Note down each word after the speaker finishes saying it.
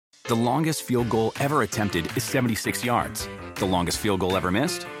The longest field goal ever attempted is 76 yards. The longest field goal ever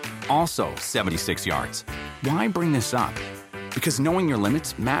missed? Also 76 yards. Why bring this up? Because knowing your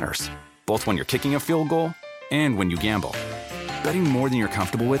limits matters, both when you're kicking a field goal and when you gamble. Betting more than you're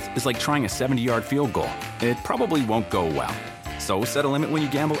comfortable with is like trying a 70-yard field goal. It probably won't go well. So set a limit when you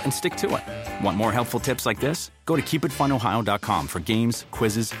gamble and stick to it. Want more helpful tips like this? Go to keepitfunohio.com for games,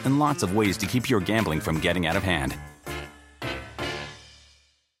 quizzes, and lots of ways to keep your gambling from getting out of hand.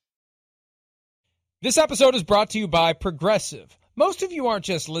 This episode is brought to you by Progressive. Most of you aren't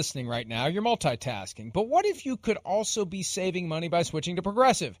just listening right now, you're multitasking. But what if you could also be saving money by switching to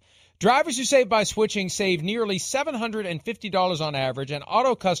Progressive? Drivers who save by switching save nearly $750 on average, and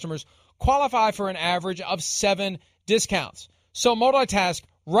auto customers qualify for an average of 7 discounts. So multitask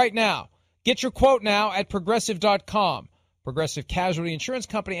right now. Get your quote now at Progressive.com. Progressive Casualty Insurance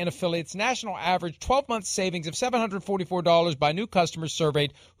Company and affiliates, national average 12-month savings of $744 by new customers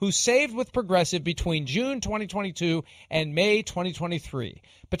surveyed who saved with Progressive between June 2022 and May 2023.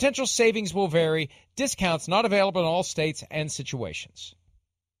 Potential savings will vary. Discounts not available in all states and situations.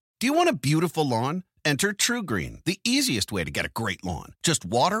 Do you want a beautiful lawn? Enter True Green, the easiest way to get a great lawn. Just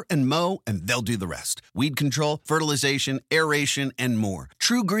water and mow, and they'll do the rest. Weed control, fertilization, aeration, and more.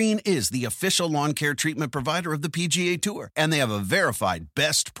 True Green is the official lawn care treatment provider of the PGA Tour, and they have a verified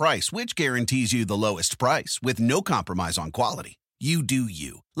best price, which guarantees you the lowest price with no compromise on quality. You do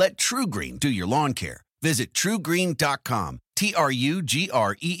you. Let True Green do your lawn care. Visit truegreen.com,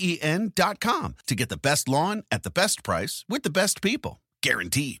 TRUGREEN.com, to get the best lawn at the best price with the best people.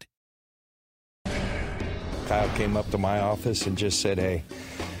 Guaranteed. Kyle came up to my office and just said, hey,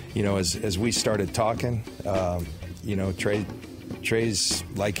 as we started talking, Trey's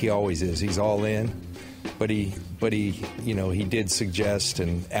like he always is. He's all in, but he did suggest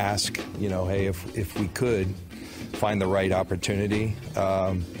and ask, hey, if we could find the right opportunity,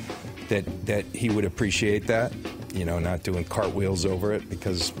 that he would appreciate that, not doing cartwheels over it,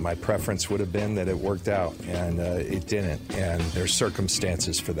 because my preference would have been that it worked out, and it didn't, and there's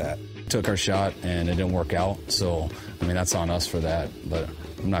circumstances for that. Took our shot and it didn't work out, so that's on us for that, but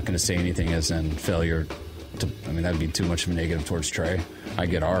I'm not going to say anything as in failure that'd be too much of a negative towards Trey. I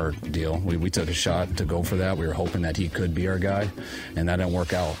get our deal. We took a shot to go for that. We were hoping that he could be our guy, and that didn't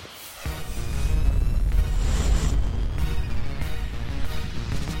work out.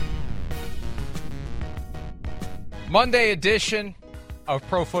 Monday edition of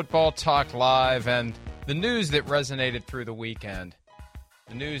Pro Football Talk Live, and the news that resonated through the weekend.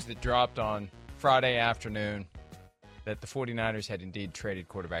 The news that dropped on Friday afternoon that the 49ers had indeed traded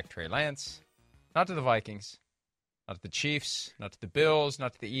quarterback Trey Lance, not to the Vikings, not to the Chiefs, not to the Bills,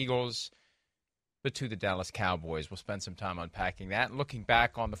 not to the Eagles, but to the Dallas Cowboys. We'll spend some time unpacking that and looking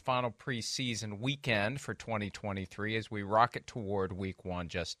back on the final preseason weekend for 2023 as we rocket toward Week 1,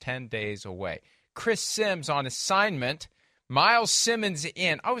 just 10 days away. Chris Sims on assignment. Miles Simmons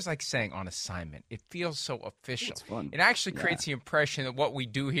in. I always like saying on assignment. It feels so official. It's fun. It actually creates the impression that what we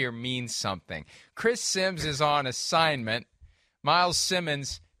do here means something. Chris Sims is on assignment. Miles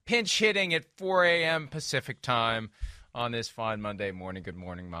Simmons pinch hitting at 4 a.m. Pacific time on this fine Monday morning. Good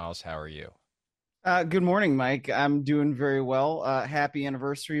morning, Miles. How are you? Good morning, Mike. I'm doing very well. Happy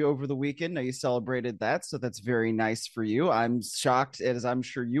anniversary over the weekend. Now you celebrated that, so that's very nice for you. I'm shocked, as I'm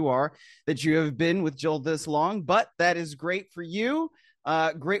sure you are, that you have been with Jill this long, but that is great for you,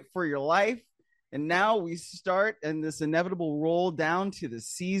 great for your life. And now we start in this inevitable roll down to the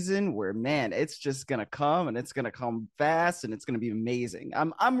season where, man, it's just going to come, and it's going to come fast, and it's going to be amazing.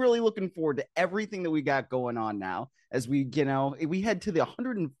 I'm really looking forward to everything that we got going on now as we head to the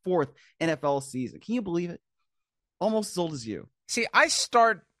 104th NFL season. Can you believe it? Almost as old as you. See, I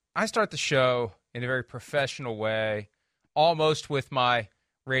start the show in a very professional way, almost with my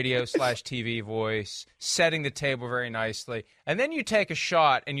radio/TV voice, setting the table very nicely. And then you take a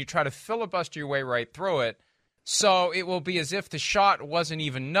shot and you try to filibuster your way right through it. So it will be as if the shot wasn't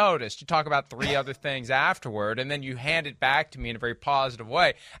even noticed. You talk about 3 other things afterward, and then you hand it back to me in a very positive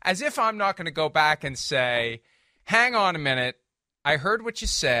way, as if I'm not going to go back and say, hang on a minute, I heard what you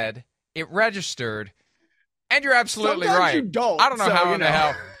said, it registered, and you're absolutely Sometimes right. you don't. I don't know how in the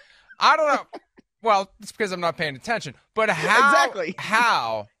hell. I don't know. Well, it's because I'm not paying attention. But Exactly.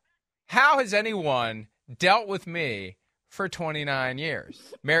 How has anyone dealt with me for 29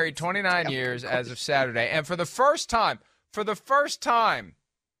 years? Married 29 years as of Saturday. And for the first time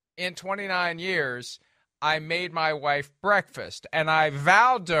in 29 years, I made my wife breakfast. And I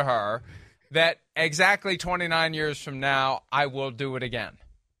vowed to her that exactly 29 years from now, I will do it again.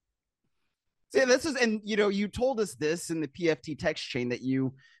 See, this is, and you told us this in the PFT text chain that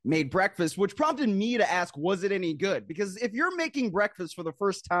you made breakfast, which prompted me to ask, was it any good? Because if you're making breakfast for the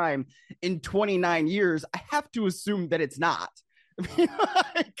first time in 29 years, I have to assume that it's not.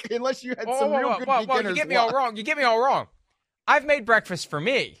 Unless you had some real good beginner's you get me all wrong. You get me all wrong. I've made breakfast for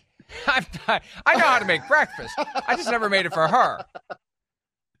me. I know how to make breakfast. I just never made it for her.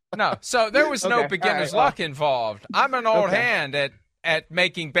 No, so there was no beginner's luck involved. I'm an old hand at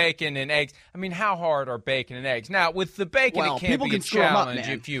making bacon and eggs. I mean, how hard are bacon and eggs? Now, with the bacon, it can't be a challenge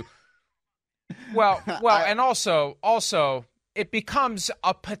if you. And also, it becomes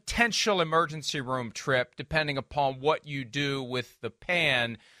a potential emergency room trip depending upon what you do with the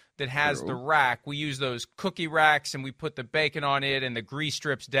pan that has the rack. We use those cookie racks, and we put the bacon on it, and the grease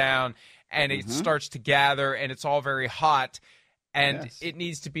drips down, and it starts to gather, and it's all very hot, and it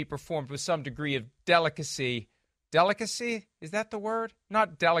needs to be performed with some degree of delicacy. Delicacy? Is that the word?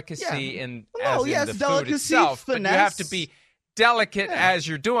 Not delicacy in the food itself, but you have to be delicate as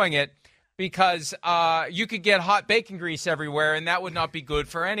you're doing it, because you could get hot bacon grease everywhere, and that would not be good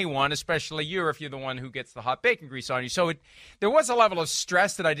for anyone, especially you if you're the one who gets the hot bacon grease on you. So there was a level of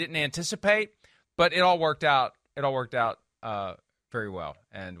stress that I didn't anticipate, but it all worked out. It all worked out very well,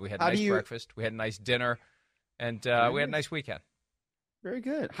 and we had a nice breakfast, we had a nice dinner, and we had a nice weekend. Very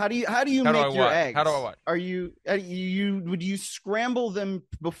good. How do you make your eggs? How do I what? Would you scramble them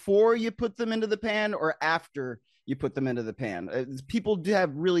before you put them into the pan or after you put them into the pan? People do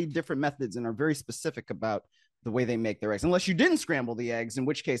have really different methods and are very specific about the way they make their eggs. Unless you didn't scramble the eggs, in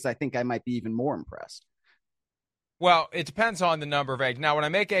which case I think I might be even more impressed. Well, it depends on the number of eggs. Now, when I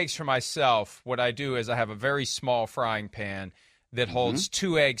make eggs for myself, what I do is I have a very small frying pan that holds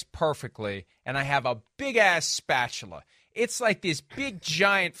 2 eggs perfectly, and I have a big-ass spatula. It's like this big,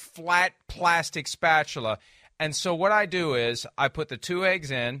 giant, flat plastic spatula. And so what I do is I put the 2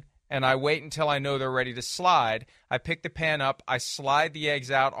 eggs in, and I wait until I know they're ready to slide. I pick the pan up, I slide the eggs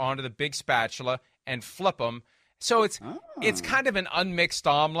out onto the big spatula and flip them. So it's kind of an unmixed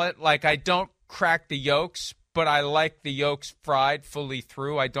omelet. Like, I don't crack the yolks, but I like the yolks fried fully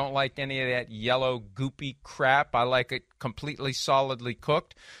through. I don't like any of that yellow goopy crap. I like it completely solidly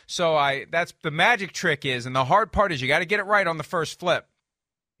cooked. So that's the magic trick is, and the hard part is you got to get it right on the first flip.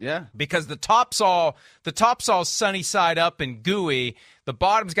 Yeah. Because the top's all sunny side up and gooey. The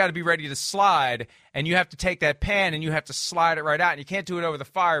bottom's got to be ready to slide, and you have to take that pan and you have to slide it right out. And you can't do it over the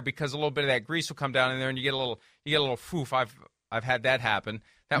fire because a little bit of that grease will come down in there, and you get a little foof. I've had that happen.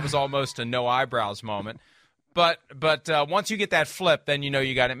 That was almost a no eyebrows moment. But once you get that flip, then you know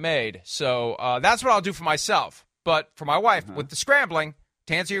you got it made. So that's what I'll do for myself. But for my wife, with the scrambling,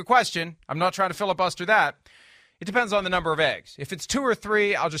 to answer your question, I'm not trying to filibuster that. It depends on the number of eggs. If it's 2 or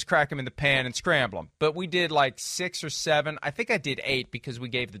 3, I'll just crack them in the pan and scramble them. But we did like 6 or 7. I think I did 8 because we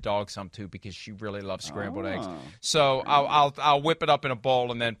gave the dog some too because she really loves scrambled eggs. So I'll whip it up in a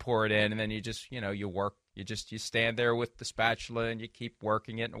bowl and then pour it in, and then you just you work. You stand there with the spatula and you keep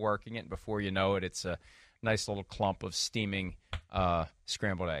working it, and before you know it, it's a nice little clump of steaming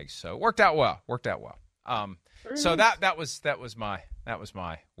scrambled eggs. So it worked out well. So nice. that was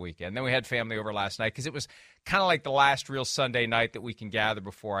my weekend. Then we had family over last night because it was kind of like the last real Sunday night that we can gather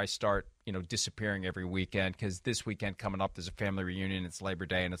before I start, disappearing every weekend. Because this weekend coming up, there's a family reunion. It's Labor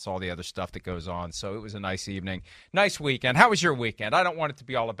Day, and it's all the other stuff that goes on. So it was a nice evening, nice weekend. How was your weekend? I don't want it to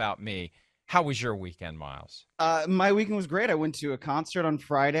be all about me. How was your weekend, Miles? My weekend was great. I went to a concert on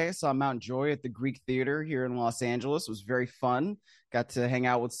Friday, saw Mount Joy at the Greek Theater here in Los Angeles. It was very fun. Got to hang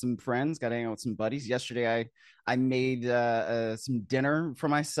out with some friends, got to hang out with some buddies. Yesterday, I made some dinner for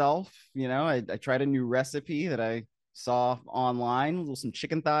myself. I tried a new recipe that I saw online, some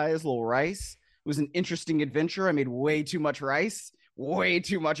chicken thighs, a little rice. It was an interesting adventure. I made way too much rice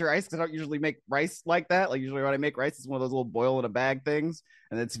because I don't usually make rice like that. Like, usually when I make rice, it's one of those little boil in a bag things,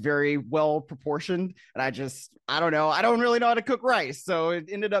 and it's very well proportioned. And I don't know. I don't really know how to cook rice. So it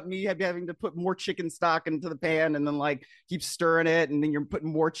ended up me having to put more chicken stock into the pan and then keep stirring it. And then you're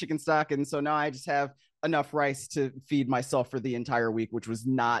putting more chicken stock. And so now I just have enough rice to feed myself for the entire week, which was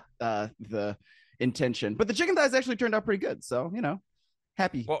not the intention. But the chicken thighs actually turned out pretty good. So,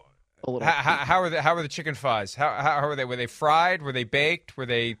 happy. Well, how are the chicken thighs? How were they? Were they fried? Were they baked? Were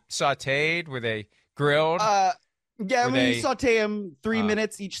they sautéed? Were they grilled? You saute them 3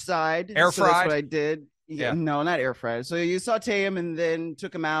 minutes each side. Air fried? That's what I did. Yeah, no, not air fried. So you saute them and then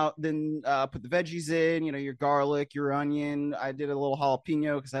took them out, then put the veggies in, your garlic, your onion. I did a little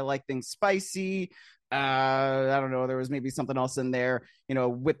jalapeno because I like things spicy. I don't know. There was maybe something else in there,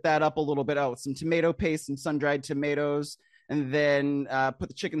 whip that up a little bit. Oh, some tomato paste, some sun-dried tomatoes. And then put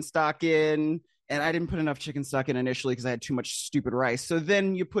the chicken stock in, and I didn't put enough chicken stock in initially because I had too much stupid rice. So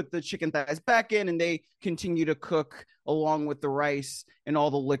then you put the chicken thighs back in, and they continue to cook along with the rice and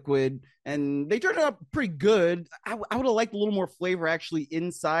all the liquid, and they turned out pretty good. I would have liked a little more flavor actually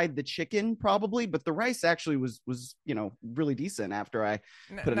inside the chicken probably, but the rice actually was really decent after I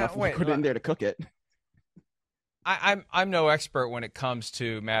put enough liquid in there to cook it. I'm no expert when it comes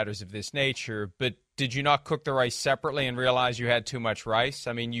to matters of this nature, but did you not cook the rice separately and realize you had too much rice?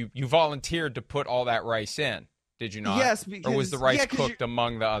 I mean, you volunteered to put all that rice in, did you not? Yes, because, or was the rice cooked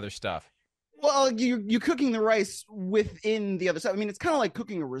among the other stuff? Well, you're cooking the rice within the other stuff. I mean, it's kind of like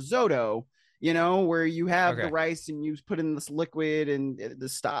cooking a risotto, where you have the rice and you put in this liquid and the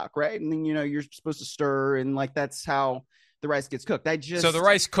stock, right? And then, you're supposed to stir, and like that's how the rice gets cooked. So the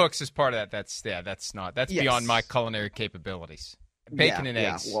rice cooks as part of that. That's beyond my culinary capabilities. Bacon and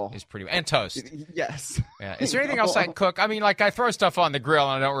eggs is pretty, and toast. Yes. Yeah. Is there anything else I cook? I mean, like I throw stuff on the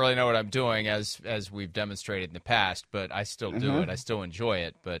grill and I don't really know what I'm doing, as we've demonstrated in the past, but I still do it. I still enjoy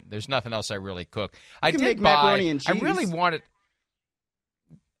it, but there's nothing else I really cook. I did make macaroni and cheese. I really wanted.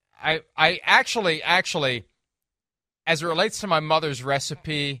 I actually, as it relates to my mother's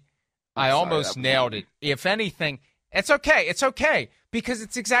recipe, I almost nailed it. If anything. It's okay, because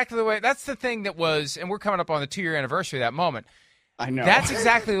it's exactly the way. That's the thing that was, and we're coming up on the 2-year anniversary of that moment. I know. That's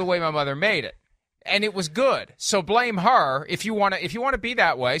exactly the way my mother made it, and it was good. So blame her if you want to be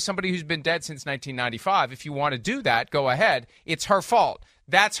that way. Somebody who's been dead since 1995. If you want to do that, go ahead. It's her fault.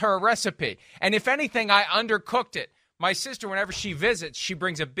 That's her recipe. And if anything, I undercooked it. My sister, whenever she visits, she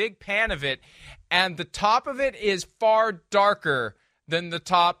brings a big pan of it, and the top of it is far darker than the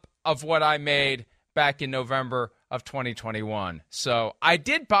top of what I made back in November of 2021. So I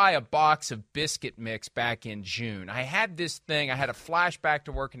did buy a box of biscuit mix back in June. I had this thing. I had a flashback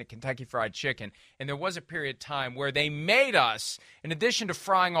to working at Kentucky Fried Chicken, and there was a period of time where they made us, in addition to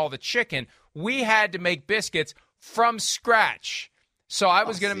frying all the chicken, we had to make biscuits from scratch. So I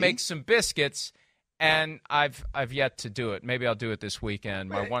was going to make some biscuits, and I've yet to do it. Maybe I'll do it this weekend,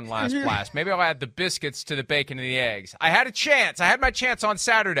 my one last blast. Maybe I'll add the biscuits to the bacon and the eggs. I had a chance. I had my chance on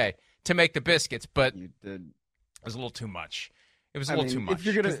Saturday to make the biscuits, but you did. It was a little too much. It was a little too much. If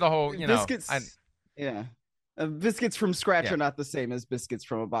you're gonna, the whole, biscuits, biscuits from scratch are not the same as biscuits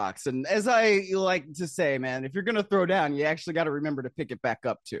from a box. And as I like to say, man, if you're gonna throw down, you actually got to remember to pick it back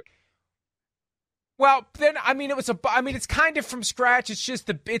up too. Well, then it's kind of from scratch. It's just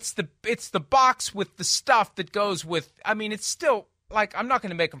it's the box with the stuff that goes with. I mean, it's still like I'm not going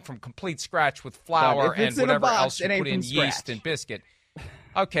to make them from complete scratch with flour and whatever else you put in, yeast and biscuit.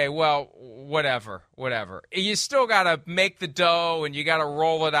 Okay, well, whatever. You still got to make the dough, and you got to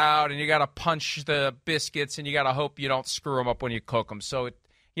roll it out, and you got to punch the biscuits, and you got to hope you don't screw them up when you cook them. So,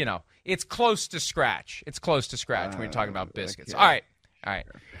 it's close to scratch. It's close to scratch when you're talking about biscuits. Okay. All right.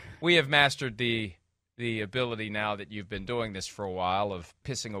 We have mastered the ability now that you've been doing this for a while of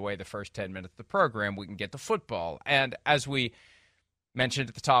pissing away the first 10 minutes of the program. We can get to football. And as we mentioned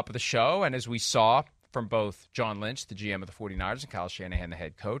at the top of the show, and as we saw from both John Lynch, the GM of the 49ers, and Kyle Shanahan, the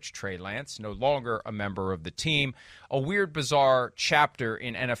head coach, Trey Lance, no longer a member of the team. A weird, bizarre chapter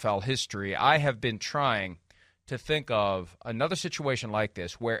in NFL history. I have been trying to think of another situation like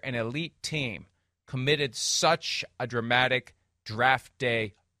this where an elite team committed such a dramatic draft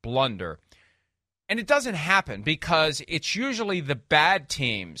day blunder. And it doesn't happen because it's usually the bad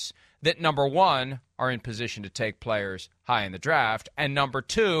teams that, number one, are in position to take players high in the draft, and number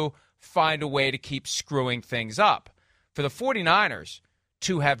two, find a way to keep screwing things up. For the 49ers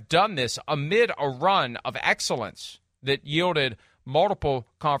to have done this amid a run of excellence that yielded multiple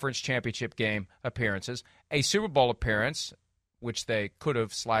conference championship game appearances, a Super Bowl appearance, which they could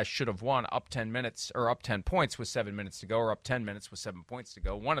have / should have won up 10 minutes or up 10 points with 7 minutes to go, or up 10 minutes with 7 points to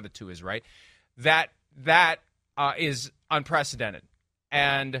go. One of the two is right. That is unprecedented.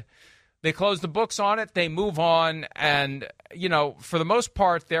 And they close the books on it. They move on. And, for the most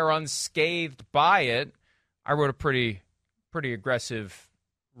part, they're unscathed by it. I wrote a pretty aggressive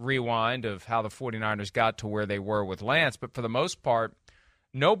rewind of how the 49ers got to where they were with Lance. But for the most part,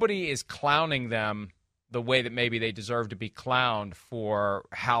 nobody is clowning them the way that maybe they deserve to be clowned for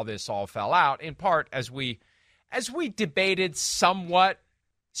how this all fell out. In part, as we debated somewhat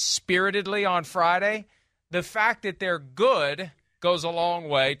spiritedly on Friday, the fact that they're good goes a long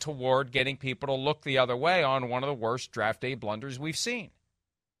way toward getting people to look the other way on one of the worst draft day blunders we've seen.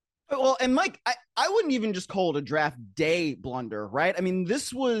 Well, and Mike, I wouldn't even just call it a draft day blunder, right? I mean,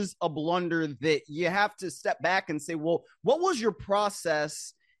 this was a blunder that you have to step back and say, well, what was your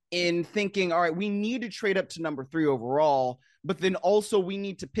process in thinking, all right, we need to trade up to number 3 overall, but then also we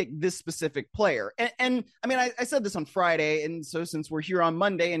need to pick this specific player. And I mean, I said this on Friday, and so since we're here on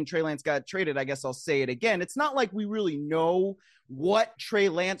Monday and Trey Lance got traded, I guess I'll say it again. It's not like we really know what Trey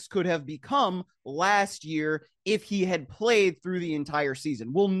Lance could have become last year if he had played through the entire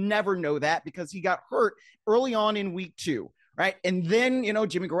season. We'll never know that because he got hurt early on in week 2. Right. And then,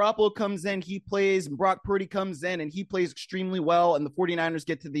 Jimmy Garoppolo comes in, he plays, and Brock Purdy comes in and he plays extremely well. And the 49ers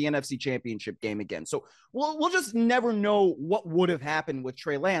get to the NFC Championship game again. So we'll just never know what would have happened with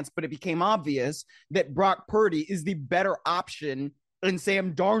Trey Lance. But it became obvious that Brock Purdy is the better option and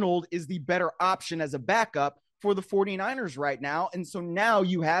Sam Darnold is the better option as a backup for the 49ers right now. And so now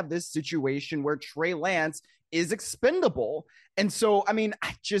you have this situation where Trey Lance is expendable. And so, I mean,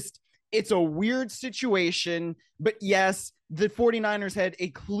 it's a weird situation, but yes, the 49ers had a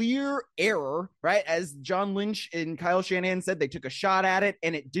clear error, right? As John Lynch and Kyle Shanahan said, they took a shot at it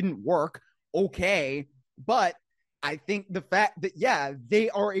and it didn't work. Okay. But I think the fact that, yeah, they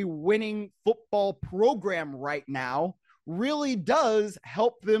are a winning football program right now really does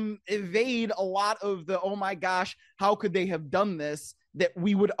help them evade a lot of the, oh my gosh, how could they have done this that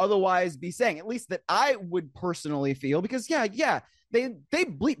we would otherwise be saying, at least that I would personally feel, because they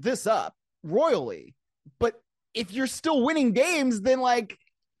bleep this up royally, but if you're still winning games, then like,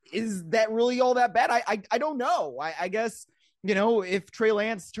 is that really all that bad? I don't know. I guess, if Trey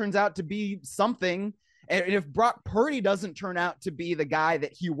Lance turns out to be something, and if Brock Purdy doesn't turn out to be the guy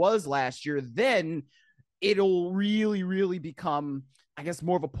that he was last year, then it'll really, really become, I guess,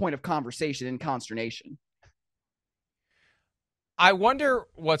 more of a point of conversation and consternation. I wonder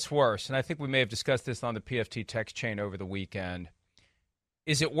what's worse, and I think we may have discussed this on the PFT text chain over the weekend.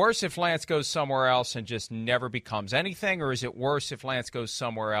 Is it worse if Lance goes somewhere else and just never becomes anything, or is it worse if Lance goes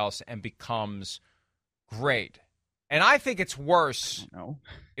somewhere else and becomes great? And I think it's worse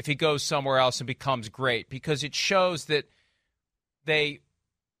if he goes somewhere else and becomes great, because it shows that they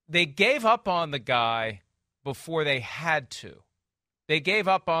gave up on the guy before they had to. They gave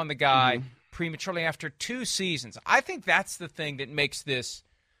up on the guy prematurely after 2 seasons. I think that's the thing that makes this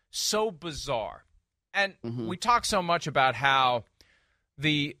so bizarre. And we talk so much about how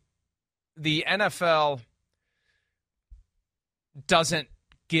the NFL doesn't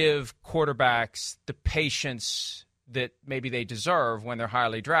give quarterbacks the patience that maybe they deserve when they're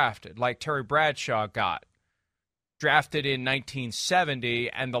highly drafted, like Terry Bradshaw got drafted in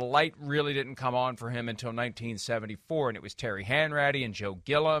 1970, and the light really didn't come on for him until 1974, and it was Terry Hanratty and Joe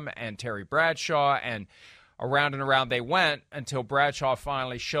Gilliam and Terry Bradshaw, and around they went until Bradshaw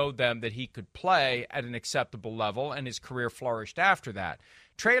finally showed them that he could play at an acceptable level, and his career flourished after that.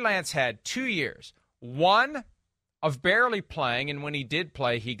 Trey Lance had 2 years, one of barely playing, and when he did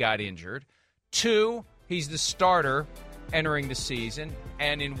play, he got injured. 2, he's the starter entering the season,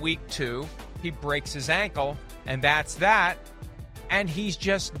 and in week 2, he breaks his ankle, and that's that, and he's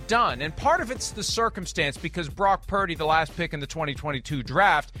just done. And part of it's the circumstance, because Brock Purdy, the last pick in the 2022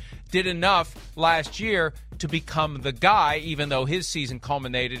 draft, did enough last year to become the guy, even though his season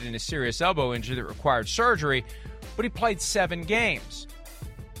culminated in a serious elbow injury that required surgery, but he played 7 games.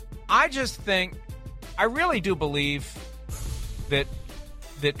 I really do believe that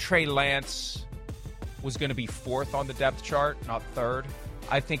Trey Lance was going to be 4th on the depth chart, not 3rd.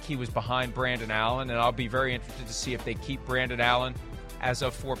 I think he was behind Brandon Allen, and I'll be very interested to see if they keep Brandon Allen as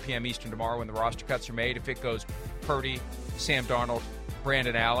of 4 p.m. Eastern tomorrow when the roster cuts are made, if it goes Purdy, Sam Darnold,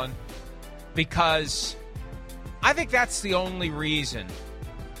 Brandon Allen, because I think that's the only reason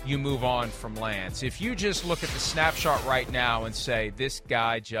you move on from Lance. If you just look at the snapshot right now and say, this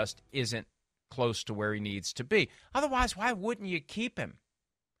guy just isn't close to where he needs to be. Otherwise, why wouldn't you keep him?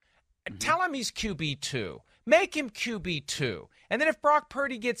 Tell him he's QB2. Make him QB2. And then if Brock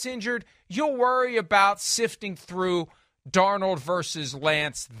Purdy gets injured, you'll worry about sifting through Darnold versus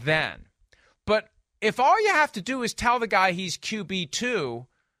Lance then. But if all you have to do is tell the guy he's QB2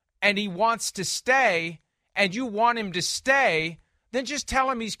 and he wants to stay and you want him to stay, then just tell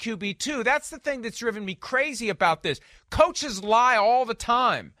him he's QB2. That's the thing that's driven me crazy about this. Coaches lie all the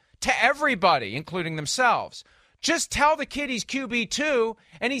time to everybody, including themselves. Just tell the kid he's QB2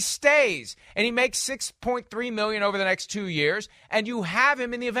 and he stays and he makes $6.3 million over the next 2 years, and you have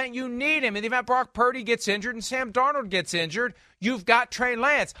him in the event you need him. In the event Brock Purdy gets injured and Sam Darnold gets injured, you've got Trey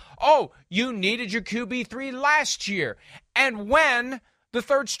Lance. Oh, you needed your QB3 last year. And when the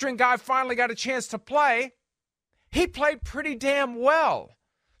third string guy finally got a chance to play, he played pretty damn well.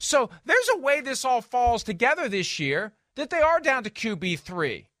 So there's a way this all falls together this year that they are down to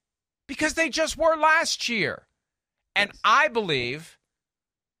QB3 because they just were last year. And I believe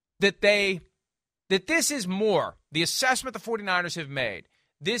that this is more, the assessment the 49ers have made,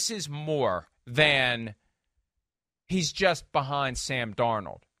 this is more than he's just behind Sam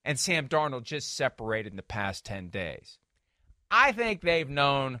Darnold. And Sam Darnold just separated in the past 10 days. I think they've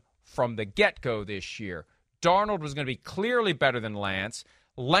known from the get-go this year, Darnold was going to be clearly better than Lance.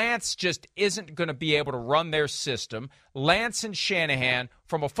 Lance just isn't going to be able to run their system. Lance and Shanahan,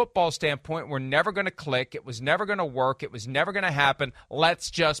 from a football standpoint, were never going to click. It was never going to work. It was never going to happen.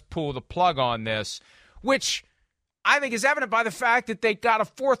 Let's just pull the plug on this, which I think is evident by the fact that they got a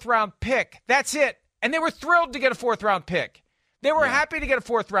fourth-round pick. That's it. And they were thrilled to get a fourth-round pick. They were happy to get a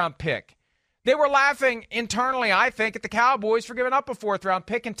fourth-round pick. They were laughing internally, I think, at the Cowboys for giving up a fourth-round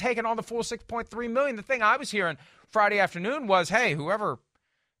pick and taking on the full $6.3 million. The thing I was hearing Friday afternoon was, hey, whoever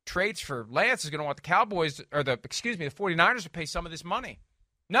trades for Lance is going to want the 49ers to pay some of this money.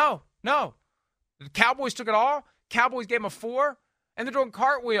 No. The Cowboys took it all. Cowboys gave them a 4, and they're doing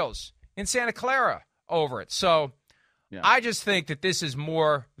cartwheels in Santa Clara over it. So I just think that this is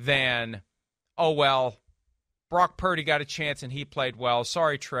more than, oh, well, Brock Purdy got a chance and he played well.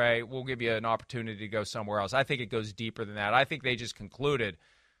 Sorry, Trey, we'll give you an opportunity to go somewhere else. I think it goes deeper than that. I think they just concluded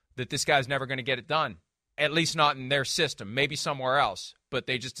that this guy's never going to get it done, at least not in their system, maybe somewhere else. But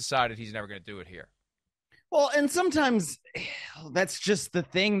they just decided he's never going to do it here. Well, and sometimes that's just the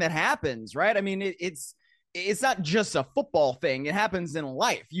thing that happens, right? I mean, it's not just a football thing. It happens in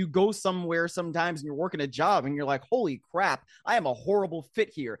life. You go somewhere sometimes and you're working a job and you're like, holy crap, I am a horrible fit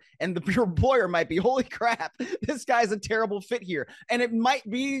here. And your employer might be, holy crap, this guy's a terrible fit here. And it might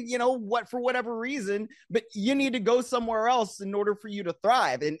be, for whatever reason, but you need to go somewhere else in order for you to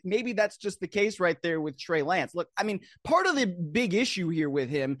thrive. And maybe that's just the case right there with Trey Lance. Look, I mean, part of the big issue here with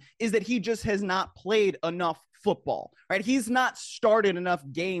him is that he just has not played enough football, right? He's not started enough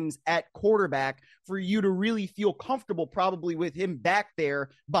games at quarterback for you to really feel comfortable probably with him back there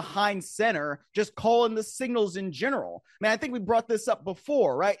behind center, just calling the signals in general. I mean, I think we brought this up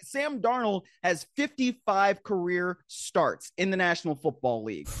before, right? Sam Darnold has 55 career starts in the National Football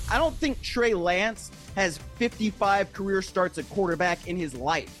League. I don't think Trey Lance has 55 career starts at quarterback in his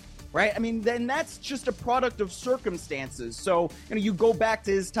life. Right. I mean, then that's just a product of circumstances. So, you go back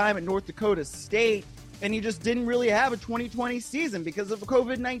to his time at North Dakota State, and he just didn't really have a 2020 season because of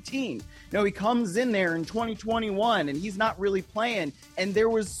COVID-19. He comes in there in 2021 and he's not really playing. And there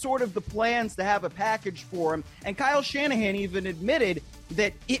was sort of the plans to have a package for him. And Kyle Shanahan even admitted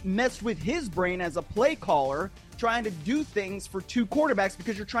that it messed with his brain as a play caller, trying to do things for two quarterbacks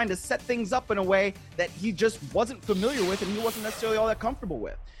because you're trying to set things up in a way that he just wasn't familiar with and he wasn't necessarily all that comfortable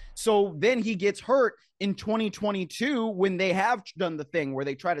with. So then he gets hurt in 2022 when they have done the thing where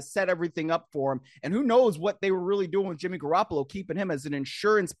they try to set everything up for him. And who knows what they were really doing with Jimmy Garoppolo, keeping him as an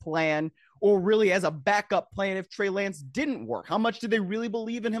insurance plan or really as a backup plan if Trey Lance didn't work. How much did they really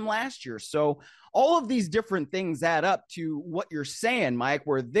believe in him last year? So all of these different things add up to what you're saying, Mike,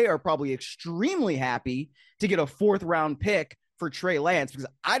 where they are probably extremely happy to get a 4th-round pick for Trey Lance, because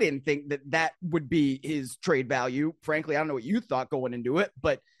I didn't think that would be his trade value. Frankly, I don't know what you thought going into it,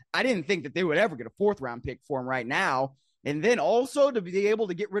 but I didn't think that they would ever get a 4th-round pick for him right now. And then also to be able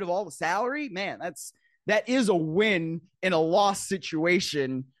to get rid of all the salary, man, that is a win in a loss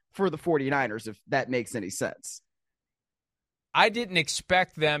situation for the 49ers, if that makes any sense. I didn't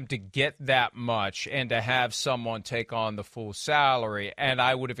expect them to get that much and to have someone take on the full salary, and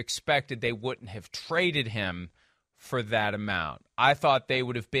I would have expected they wouldn't have traded him for that amount. I thought they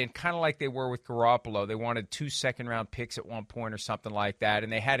would have been kind of like they were with Garoppolo. They wanted 2 second-round picks at one point or something like that,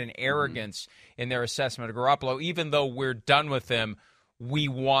 and they had an arrogance in their assessment of Garoppolo. Even though we're done with him, we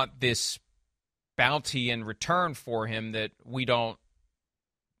want this bounty in return for him that we don't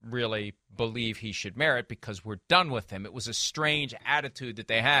really believe he should merit because we're done with him. It was a strange attitude that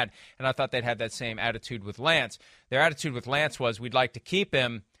they had, and I thought they'd have that same attitude with Lance. Their attitude with Lance was, we'd like to keep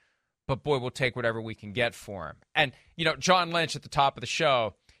him, but boy, we'll take whatever we can get for him. And, John Lynch at the top of the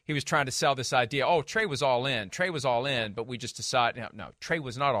show, he was trying to sell this idea, Trey was all in. Trey was all in, but we just decided, no, Trey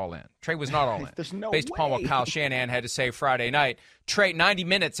was not all in. Trey was not all in. There's no Based way. upon what Kyle Shanahan had to say Friday night, Trey, 90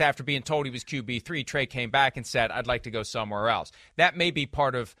 minutes after being told he was QB3, Trey came back and said, I'd like to go somewhere else. That may be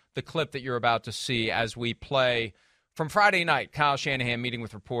part of the clip that you're about to see as we play from Friday night, Kyle Shanahan meeting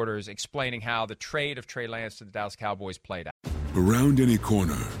with reporters, explaining how the trade of Trey Lance to the Dallas Cowboys played out. Around any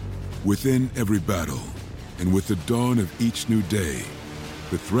corner, within every battle, and with the dawn of each new day,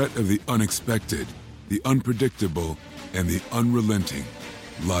 the threat of the unexpected, the unpredictable, and the unrelenting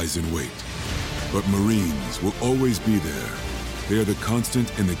lies in wait. But Marines will always be there. They are the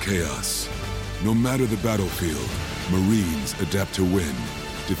constant in the chaos. No matter the battlefield, Marines adapt to win,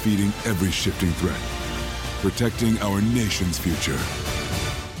 defeating every shifting threat, protecting our nation's future.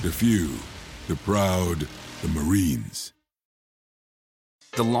 The few, the proud, the Marines.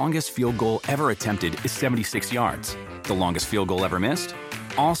 The longest field goal ever attempted is 76 yards. The longest field goal ever missed?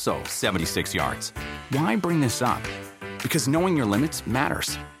 Also 76 yards. Why bring this up? Because knowing your limits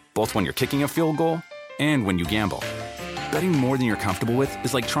matters, both when you're kicking a field goal and when you gamble. Betting more than you're comfortable with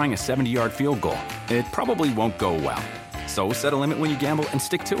is like trying a 70-yard field goal. It probably won't go well. So set a limit when you gamble and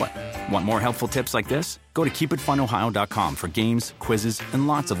stick to it. Want more helpful tips like this? Go to keepitfunohio.com for games, quizzes, and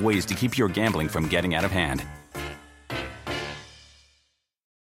lots of ways to keep your gambling from getting out of hand.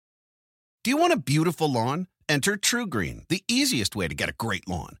 Do you want a beautiful lawn? Enter True Green, the easiest way to get a great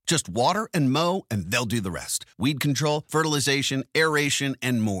lawn. Just water and mow, and they'll do the rest. Weed control, fertilization, aeration,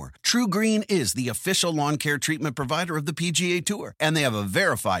 and more. True Green is the official lawn care treatment provider of the PGA Tour, and they have a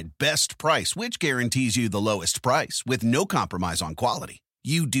verified best price, which guarantees you the lowest price with no compromise on quality.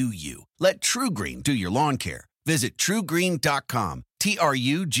 You do you. Let True Green do your lawn care. Visit truegreen.com,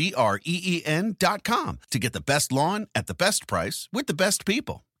 TRUGREEN.com, to get the best lawn at the best price with the best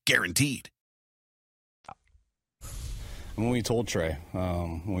people. Guaranteed. When we told Trey,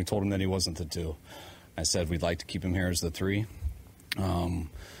 when we told him that he wasn't the 2, I said we'd like to keep him here as the 3, but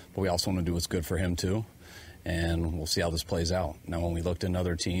we also want to do what's good for him too, and we'll see how this plays out. Now, when we looked into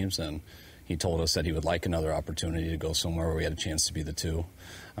other teams and he told us that he would like another opportunity to go somewhere where we had a chance to be the 2,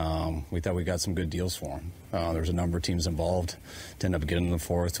 we thought we got some good deals for him. There's a number of teams involved. To end up getting the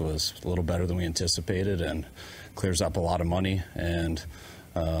 4th was a little better than we anticipated and clears up a lot of money and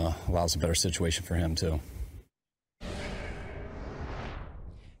allows a better situation for him too.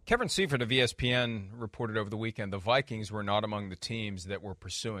 Kevin Seifert of ESPN reported over the weekend the Vikings were not among the teams that were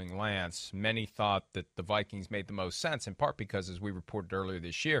pursuing Lance. Many thought that the Vikings made the most sense, in part because, as we reported earlier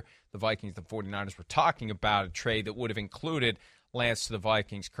this year, the Vikings and the 49ers were talking about a trade that would have included Lance to the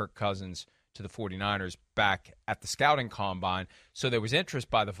Vikings, Kirk Cousins to the 49ers back at the scouting combine. So there was interest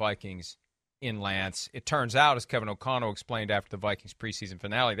by the Vikings in Lance. It turns out, as Kevin O'Connell explained after the Vikings preseason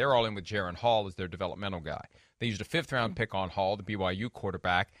finale, they're all in with Jaron Hall as their developmental guy. They used a 5th-round pick on Hall, the BYU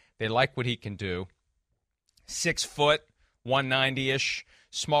quarterback. They like what he can do. 6 foot, 190-ish,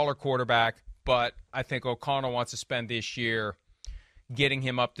 smaller quarterback, but I think O'Connell wants to spend this year getting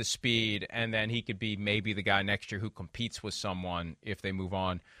him up to speed, and then he could be maybe the guy next year who competes with someone if they move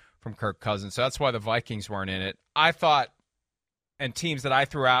on from Kirk Cousins. So that's why the Vikings weren't in it. I thought, and teams that I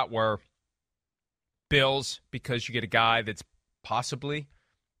threw out were Bills, because you get a guy that's possibly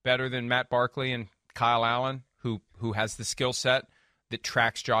better than Matt Barkley and Kyle Allen, who has the skill set that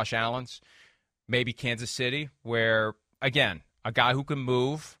tracks Josh Allen's. Maybe Kansas City, where, again, a guy who can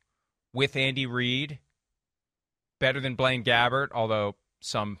move with Andy Reid, better than Blaine Gabbert, although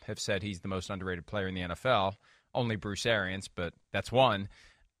some have said he's the most underrated player in the NFL. Only Bruce Arians, but that's one.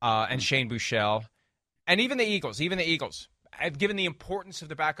 And Shane Buechele. And even the Eagles. I've given the importance of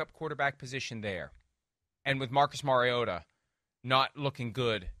the backup quarterback position there. And with Marcus Mariota not looking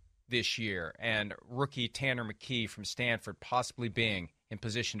good this year, and rookie Tanner McKee from Stanford possibly being in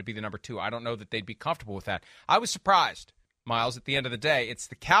position to be the number 2, I don't know that they'd be comfortable with that. I was surprised, Miles, at the end of the day. It's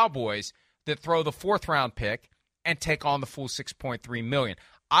the Cowboys that throw the 4th-round pick and take on the full $6.3 million.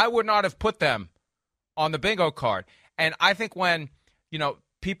 I would not have put them on the bingo card. And I think when,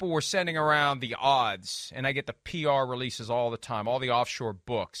 people were sending around the odds, and I get the PR releases all the time, all the offshore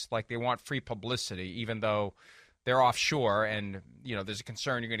books, like they want free publicity, even though they're offshore, and there's a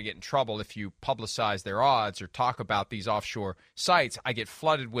concern you're going to get in trouble if you publicize their odds or talk about these offshore sites. I get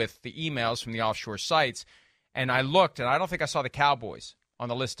flooded with the emails from the offshore sites, and I looked, and I don't think I saw the Cowboys on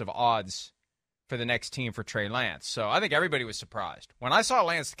the list of odds for the next team for Trey Lance. So I think everybody was surprised. When I saw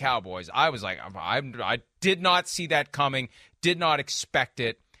Lance the Cowboys, I was like, I did not see that coming, did not expect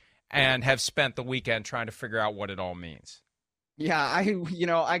it, and have spent the weekend trying to figure out what it all means. Yeah,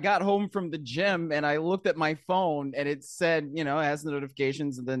 I got home from the gym and I looked at my phone and it said, it has the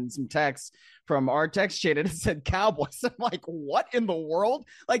notifications and then some texts from our text chain and it said Cowboys. I'm like, what in the world?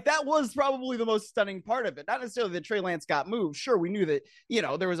 Like, that was probably the most stunning part of it. Not necessarily that Trey Lance got moved. Sure, we knew that,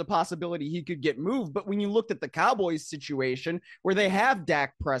 there was a possibility he could get moved. But when you looked at the Cowboys situation where they have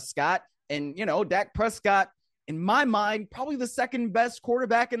Dak Prescott and, Dak Prescott, in my mind, probably the second best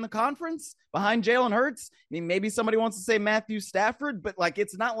quarterback in the conference behind Jalen Hurts. I mean, maybe somebody wants to say Matthew Stafford, but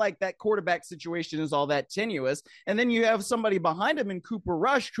it's not like that quarterback situation is all that tenuous. And then you have somebody behind him in Cooper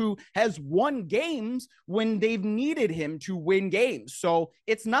Rush who has won games when they've needed him to win games. So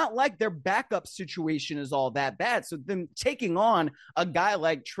it's not like their backup situation is all that bad. So then taking on a guy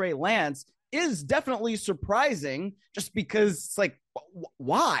like Trey Lance is definitely surprising, just because it's like,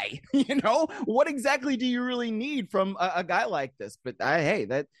 why? What exactly do you really need from a guy like this? But hey,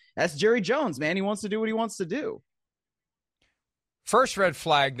 that's Jerry Jones, man. He wants to do what he wants to do. First red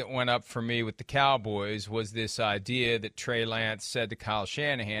flag that went up for me with the Cowboys was this idea that Trey Lance said to Kyle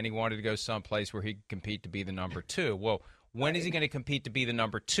Shanahan he wanted to go someplace where he could compete to be the number 2. Well, when is he going to compete to be the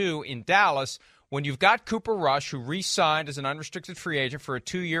number 2 in Dallas when you've got Cooper Rush, who re-signed as an unrestricted free agent for a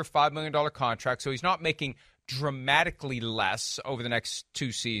 2-year, $5 million contract, so he's not making dramatically less over the next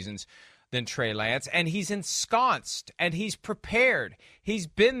 2 seasons than Trey Lance, and he's ensconced, and he's prepared. He's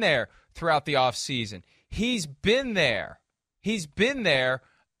been there throughout the offseason. He's been there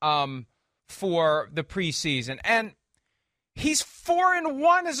for the preseason, and he's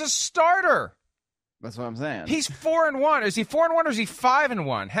 4-1 as a starter. That's what I'm saying. He's 4-1. Is he 4-1 or is he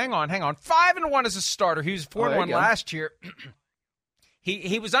 5-1? Hang on. 5-1 as a starter. He was 4-1 last year.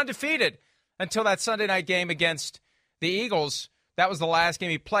 He was undefeated until that Sunday night game against the Eagles. That was the last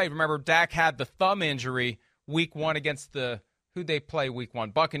game he played. Remember, Dak had the thumb injury week 1 against who'd they play week 1?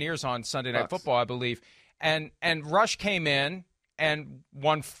 Buccaneers on Sunday Night Football, I believe. And Rush came in and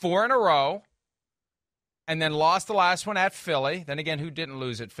won 4 in a row and then lost the last one at Philly. Then again, who didn't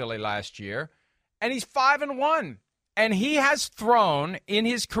lose at Philly last year? And he's 5-1. And he has thrown in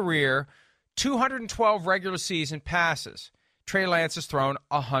his career 212 regular season passes. Trey Lance has thrown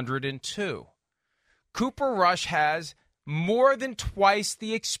 102. Cooper Rush has more than twice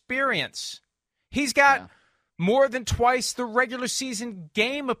the experience. He's got more than twice the regular season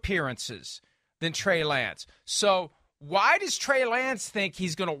game appearances than Trey Lance. So why does Trey Lance think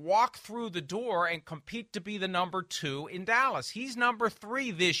he's going to walk through the door and compete to be the number 2 in Dallas? He's number 3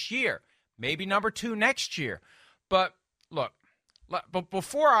 this year, maybe number 2 next year. But look, but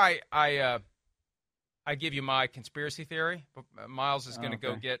before I give you my conspiracy theory, Miles is going to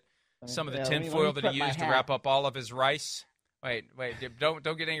go get some of the tinfoil that he used to wrap up all of his rice. Wait, don't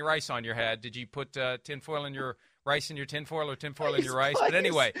get any rice on your head. Did you put tinfoil in your rice in your tinfoil or tinfoil in your rice? But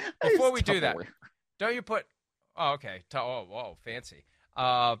anyway, before we do that, don't you put? Oh, okay. Whoa, fancy.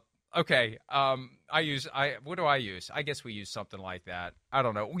 Okay. What do I use? I guess we use something like that. I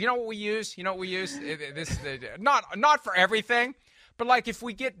don't know. You know what we use? Not for everything, but like if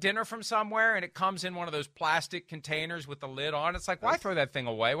we get dinner from somewhere and it comes in one of those plastic containers with the lid on, it's like, why throw that thing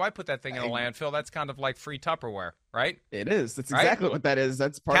away? Why put that thing in a landfill? That's kind of like free Tupperware, right? It is. That's exactly what that is.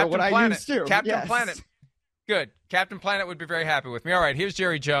 That's part of what Planet. I use too. Captain Planet. Good. Captain Planet would be very happy with me. All right, here's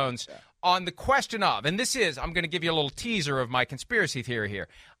Jerry Jones on the question of, and I'm going to give you a little teaser of my conspiracy theory here.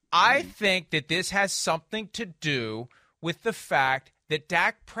 I think that this has something to do with the fact that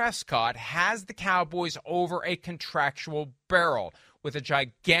Dak Prescott has the Cowboys over a contractual barrel with a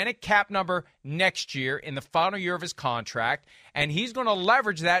gigantic cap number next year in the final year of his contract, and he's going to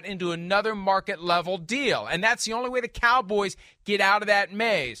leverage that into another market-level deal. And that's the only way the Cowboys get out of that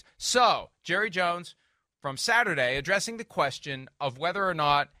maze. So, Jerry Jones, from Saturday, addressing the question of whether or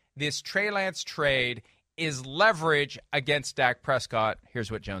not this Trey Lance trade is leverage against Dak Prescott. Here's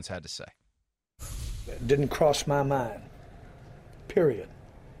what Jones had to say. It didn't cross my mind, period,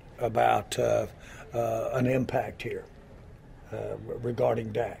 about an impact here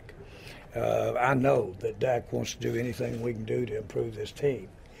regarding Dak. I know that Dak wants to do anything we can do to improve this team,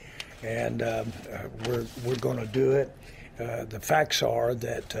 and we're going to do it. The facts are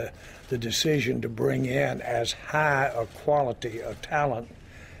that the decision to bring in as high a quality of talent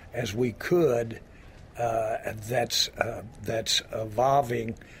as we could, that's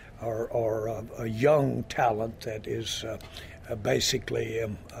evolving, or a young talent that is basically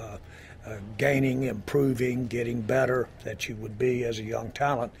gaining, improving, getting better, that you would be as a young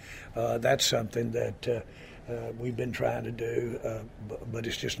talent. That's something that we've been trying to do, but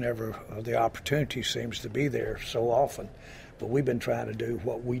it's just never, the opportunity seems to be there so often. But we've been trying to do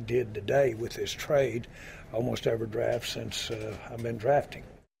what we did today with this trade almost every draft since I've been drafting.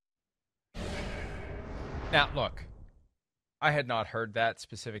 Now, look, I had not heard that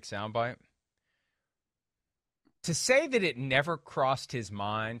specific soundbite. To say that it never crossed his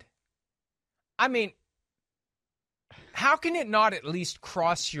mind, I mean, how can it not at least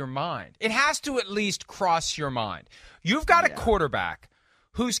cross your mind? It has to at least cross your mind. You've got a quarterback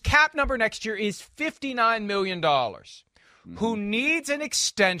whose cap number next year is $59 million, who needs an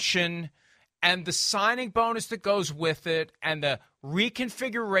extension and the signing bonus that goes with it and the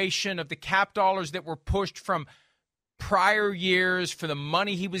reconfiguration of the cap dollars that were pushed from prior years for the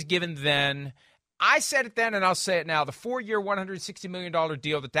money he was given then. I said it then and I'll say it now. The 4-year, $160 million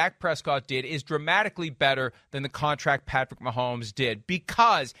deal that Dak Prescott did is dramatically better than the contract Patrick Mahomes did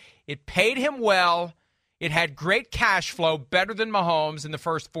because it paid him well, it had great cash flow, better than Mahomes in the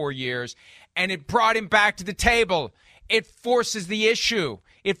first 4 years, and it brought him back to the table. It forces the issue.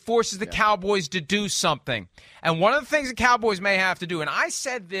 It forces the Cowboys to do something. And one of the things the Cowboys may have to do, and I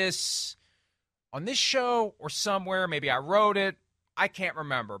said this on this show or somewhere, maybe I wrote it, I can't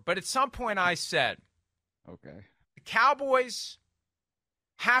remember, but at some point I said, okay, the Cowboys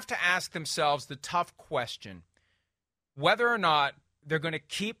have to ask themselves the tough question whether or not they're going to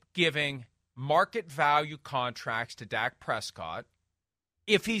keep giving market value contracts to Dak Prescott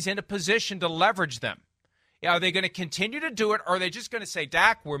if he's in a position to leverage them. Are they going to continue to do it, or are they just going to say,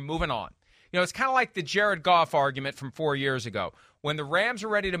 Dak, we're moving on? It's kind of like the Jared Goff argument from 4 years ago. When the Rams were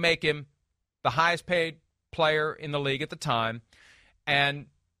ready to make him the highest paid player in the league at the time, and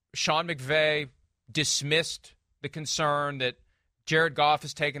Sean McVay dismissed the concern that Jared Goff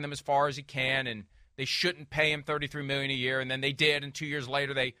has taken them as far as he can, and they shouldn't pay him $33 million a year, and then they did, and 2 years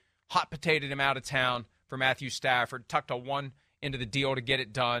later they hot potatoed him out of town for Matthew Stafford, tucked a one into the deal to get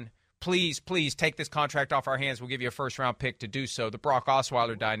it done. Please, please take this contract off our hands. We'll give you a first-round pick to do so. The Brock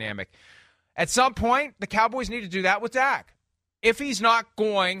Osweiler dynamic. At some point, the Cowboys need to do that with Dak. If he's not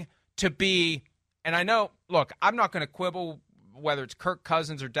going to be, and I know, look, I'm not going to quibble whether it's Kirk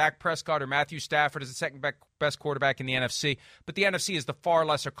Cousins or Dak Prescott or Matthew Stafford as the second best quarterback in the NFC, but the NFC is the far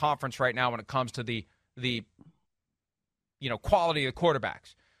lesser conference right now when it comes to the quality of the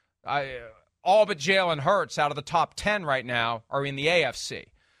quarterbacks. All but Jalen Hurts out of the top 10 right now are in the AFC.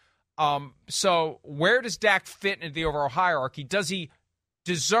 So where does Dak fit into the overall hierarchy? Does he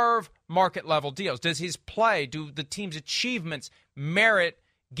deserve market-level deals? Does his play, do the team's achievements merit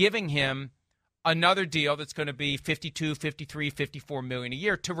giving him another deal that's going to be $52, $53, $54 million a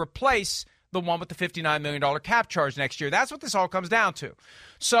year to replace the one with the $59 million cap charge next year? That's what this all comes down to.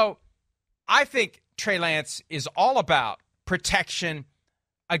 So I think Trey Lance is all about protection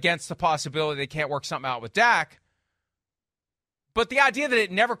against the possibility they can't work something out with Dak. But the idea that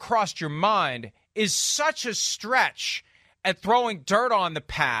it never crossed your mind is such a stretch at throwing dirt on the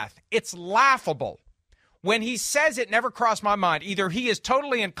path. It's laughable. When he says it never crossed my mind, either he is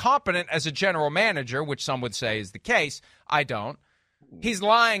totally incompetent as a general manager, which some would say is the case. I don't. He's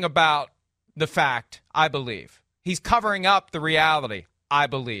lying about the fact, I believe. He's covering up the reality, I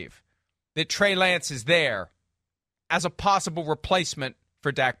believe, that Trey Lance is there as a possible replacement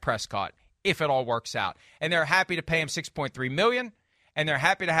for Dak Prescott, if it all works out. And they're happy to pay him $6.3 million, and they're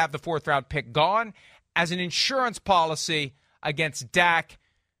happy to have the fourth-round pick gone as an insurance policy against Dak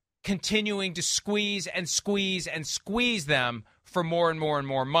continuing to squeeze and squeeze and squeeze them for more and more and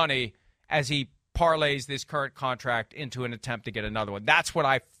more money as he parlays this current contract into an attempt to get another one. That's what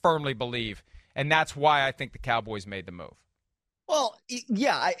I firmly believe, and that's why I think the Cowboys made the move. Well,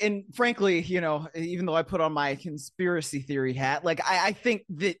 yeah, and frankly, even though I put on my conspiracy theory hat, I think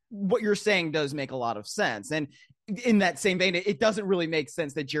that what you're saying does make a lot of sense. And in that same vein, it doesn't really make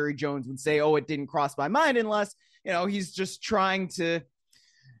sense that Jerry Jones would say, oh, it didn't cross my mind, unless, he's just trying to,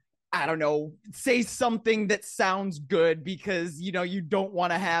 I don't know, say something that sounds good because, you don't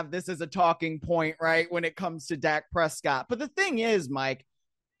want to have this as a talking point, right, when it comes to Dak Prescott. But the thing is, Mike,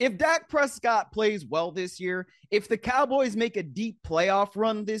 if Dak Prescott plays well this year, if the Cowboys make a deep playoff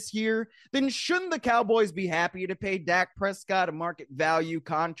run this year, then shouldn't the Cowboys be happy to pay Dak Prescott a market value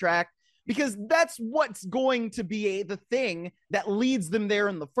contract? Because that's what's going to be the thing that leads them there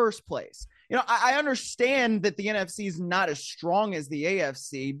in the first place. I understand that the NFC is not as strong as the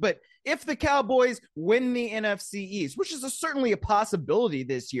AFC, but if the Cowboys win the NFC East, which is certainly a possibility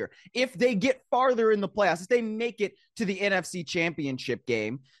this year, if they get farther in the playoffs, if they make it to the NFC Championship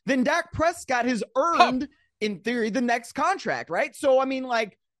game, then Dak Prescott has earned, in theory, the next contract, right? So, I mean,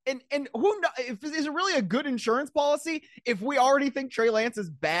 and who knows, is it really a good insurance policy if we already think Trey Lance is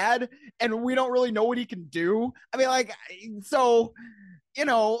bad and we don't really know what he can do? I mean, so...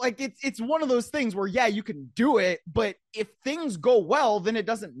 it's one of those things where, yeah, you can do it, but if things go well, then it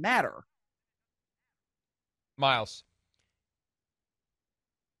doesn't matter. Miles,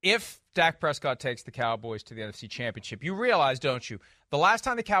 if Dak Prescott takes the Cowboys to the NFC Championship, you realize, don't you, the last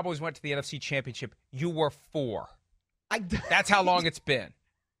time the Cowboys went to the NFC Championship, you were 4. That's how long it's been.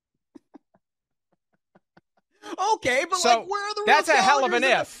 Okay, but so where are the that's a hell of an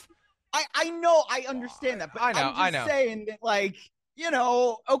if. I know, I understand that, but I'm just saying that,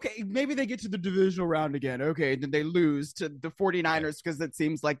 okay, maybe they get to the divisional round again. Okay, then they lose to the 49ers because it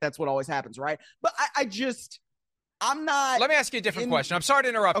seems like that's what always happens, right? But I'm not. Let me ask you a different question. I'm sorry to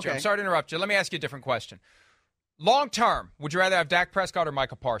interrupt you. Let me ask you a different question. Long term, would you rather have Dak Prescott or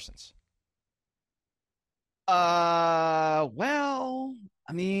Micah Parsons? Well,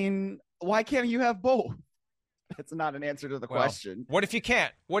 I mean, why can't you have both? That's not an answer to the question. What if you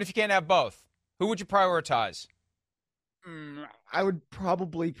can't? What if you can't have both? Who would you prioritize? I would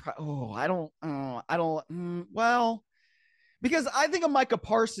probably. Well, because I think of Micah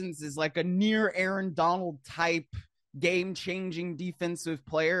Parsons is like a near Aaron Donald type game-changing defensive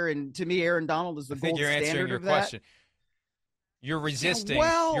player, and to me, Aaron Donald is the gold standard of that. Question. You're resisting. Yeah,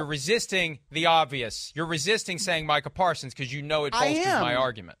 well, you're resisting the obvious. You're resisting saying Micah Parsons because you know it bolsters my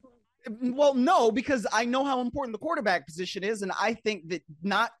argument. Well, no, because I know how important the quarterback position is, and I think that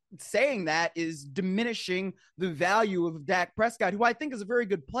not saying that is diminishing the value of Dak Prescott, who I think is a very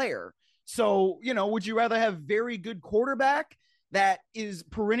good player. So, would you rather have very good quarterback that is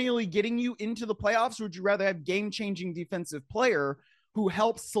perennially getting you into the playoffs, or would you rather have game-changing defensive player who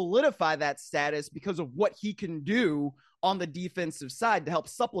helps solidify that status because of what he can do on the defensive side to help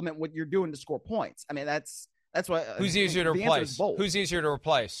supplement what you're doing to score points? I mean, that's what. Who's easier to replace? Who's easier to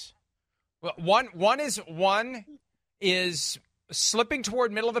replace? Well, one is slipping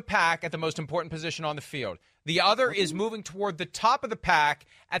toward middle of the pack at the most important position on the field. The other is moving toward the top of the pack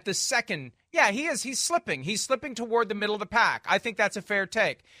at the second. Yeah, he is. He's slipping. He's slipping toward the middle of the pack. I think that's a fair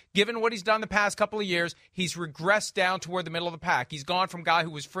take. Given what he's done the past couple of years, he's regressed down toward the middle of the pack. He's gone from guy who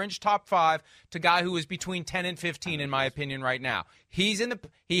was fringe top 5 to guy who is between 10 and 15, in my opinion, right now. He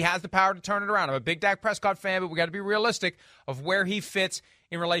has the power to turn it around. I'm a big Dak Prescott fan, but we got to be realistic of where he fits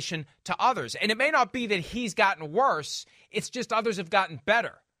in relation to others. And it may not be that he's gotten worse. It's just others have gotten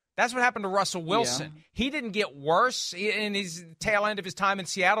better. That's what happened to Russell Wilson. Yeah. He didn't get worse in his tail end of his time in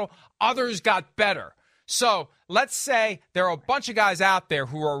Seattle. Others got better. So let's say there are a bunch of guys out there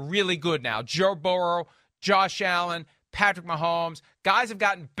who are really good now. Joe Burrow, Josh Allen, Patrick Mahomes. Guys have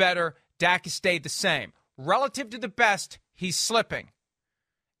gotten better. Dak has stayed the same. Relative to the best, he's slipping.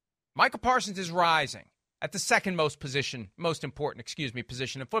 Micah Parsons is rising at the second most important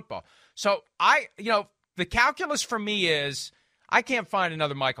position in football. So the calculus for me is I can't find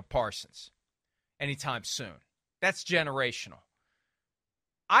another Micah Parsons anytime soon. That's generational.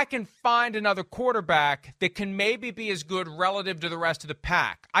 I can find another quarterback that can maybe be as good relative to the rest of the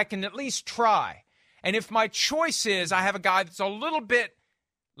pack. I can at least try. And if my choice is I have a guy that's a little bit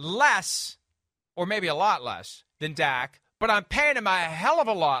less, or maybe a lot less than Dak, but I'm paying him a hell of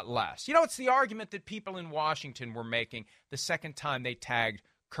a lot less. It's the argument that people in Washington were making the second time they tagged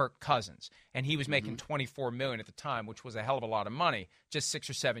Kirk Cousins, and he was making $24 million at the time, which was a hell of a lot of money just 6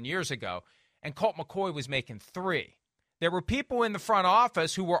 or 7 years ago, and Colt McCoy was making $3 million. There were people in the front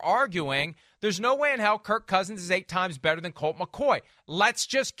office who were arguing there's no way in hell Kirk Cousins is 8 times better than Colt McCoy. Let's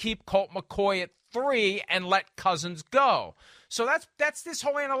just keep Colt McCoy at 3 and let Cousins go. So that's this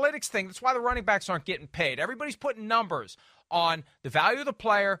whole analytics thing. That's why the running backs aren't getting paid. Everybody's putting numbers on the value of the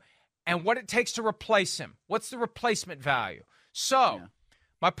player and what it takes to replace him. What's the replacement value? So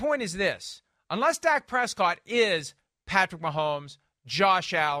my point is this. Unless Dak Prescott is Patrick Mahomes,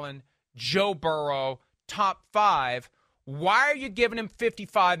 Josh Allen, Joe Burrow, top 5, why are you giving him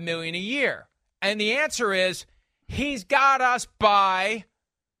 $55 million a year? And the answer is he's got us by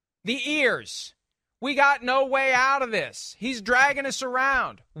the ears. We got no way out of this. He's dragging us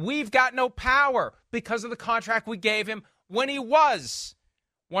around. We've got no power because of the contract we gave him when he was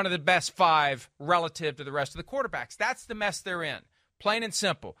one of the best 5 relative to the rest of the quarterbacks. That's the mess they're in. Plain and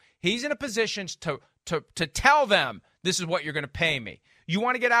simple. He's in a position to tell them, this is what you're going to pay me. You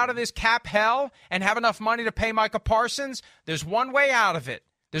want to get out of this cap hell and have enough money to pay Micah Parsons? There's one way out of it.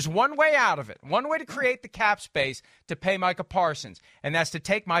 One way to create the cap space to pay Micah Parsons, and that's to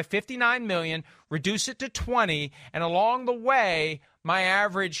take my $59 million, reduce it to $20, and along the way, my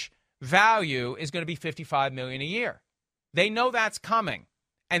average value is going to be $55 million a year. They know that's coming,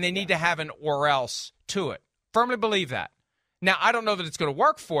 and they need to have an or else to it. Firmly believe that. Now, I don't know that it's going to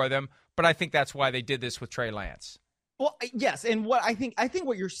work for them, but I think that's why they did this with Trey Lance. Well, yes, and what I think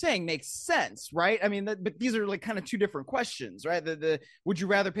what you're saying makes sense, right? I mean, but these are like kind of two different questions, right? The would you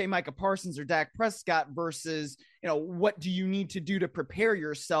rather pay Micah Parsons or Dak Prescott versus, what do you need to do to prepare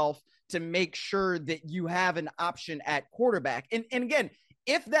yourself to make sure that you have an option at quarterback? And again,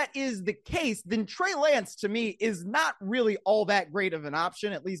 if that is the case, then Trey Lance to me is not really all that great of an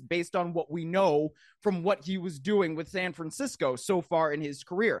option, at least based on what we know from what he was doing with San Francisco so far in his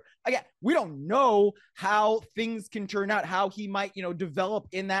career. Again, we don't know how things can turn out, how he might, develop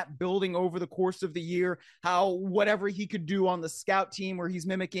in that building over the course of the year, how whatever he could do on the scout team where he's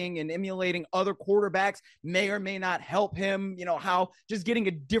mimicking and emulating other quarterbacks may or may not help him, how just getting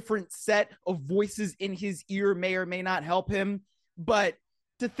a different set of voices in his ear may or may not help him. But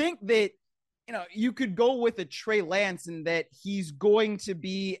to think that, you could go with a Trey Lance and that he's going to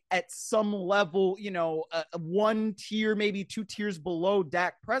be at some level, one tier, maybe 2 tiers below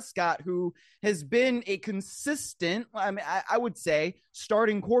Dak Prescott, who has been a consistent, I would say,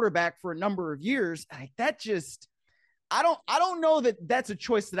 starting quarterback for a number of years. I don't know that that's a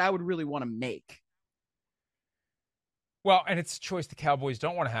choice that I would really want to make. Well, and it's a choice the Cowboys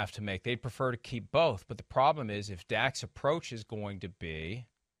don't want to have to make. They'd prefer to keep both. But the problem is if Dak's approach is going to be,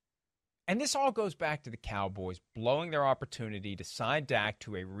 And this all goes back to the Cowboys blowing their opportunity to sign Dak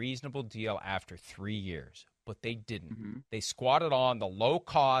to a reasonable deal after 3 years. But they didn't. Mm-hmm. They squatted on the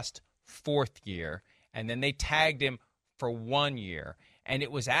low-cost 4th year, and then they tagged him for 1 year. And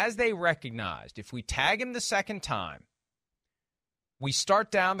it was as they recognized, if we tag him the second time, we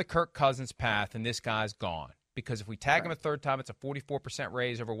start down the Kirk Cousins path, and this guy's gone. Because if we tag him a third time, it's a 44%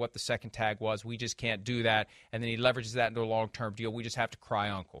 raise over what the second tag was. We just can't do that. And then he leverages that into a long-term deal. We just have to cry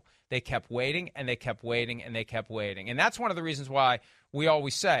uncle. They kept waiting, and they kept waiting, and they kept waiting. And that's one of the reasons why we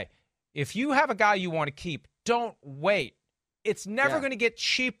always say, if you have a guy you want to keep, don't wait. It's never going to get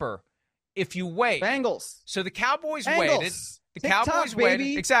cheaper if you wait. Bengals. So the Cowboys Bengals. waited. The Cowboys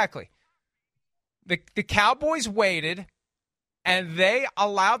waited. Exactly. The Cowboys waited. And they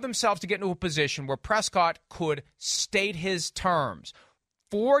allowed themselves to get into a position where Prescott could state his terms.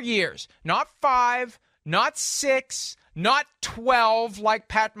 4 years, not 5, not 6, not 12 like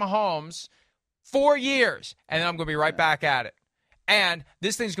Pat Mahomes. 4 years. And then I'm going to be right back at it. And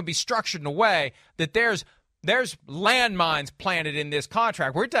this thing's going to be structured in a way that there's landmines planted in this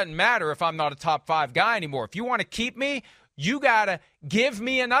contract where it doesn't matter if I'm not a top 5 guy anymore. If you want to keep me, you got to give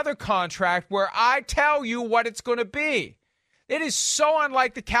me another contract where I tell you what it's going to be. It is so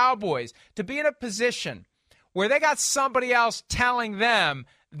unlike the Cowboys to be in a position where they got somebody else telling them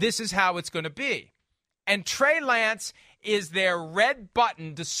this is how it's going to be. And Trey Lance is their red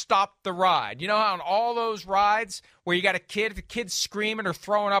button to stop the ride. You know how on all those rides where you got a kid, the kid's screaming or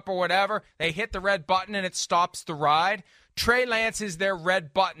throwing up or whatever, they hit the red button and it stops the ride? Trey Lance is their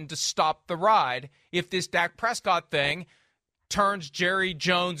red button to stop the ride if this Dak Prescott thing turns Jerry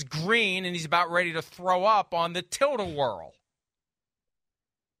Jones green and he's about ready to throw up on the tilt-a-whirl.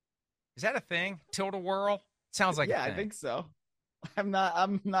 Is that a thing? Tilt-a-whirl? Sounds like a thing. I think so. I'm not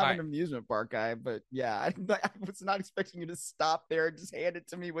an amusement park guy, but yeah, I was not expecting you to stop there and just hand it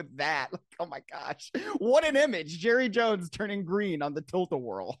to me with that. Like, oh my gosh, what an image! Jerry Jones turning green on the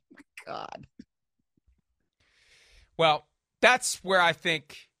tilt-a-whirl. Oh my God. Well, that's where I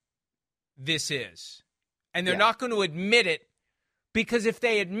think this is, and they're not going to admit it because if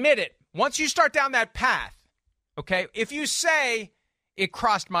they admit it, once you start down that path, okay, if you say it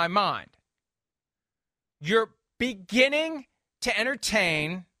crossed my mind, you're beginning to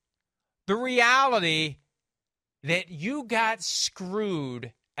entertain the reality that you got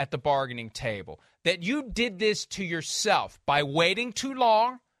screwed at the bargaining table, that you did this to yourself by waiting too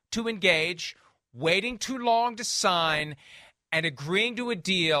long to engage, waiting too long to sign, and agreeing to a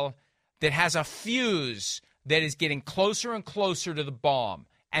deal that has a fuse that is getting closer and closer to the bomb.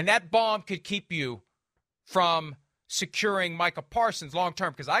 And that bomb could keep you from securing Micah Parsons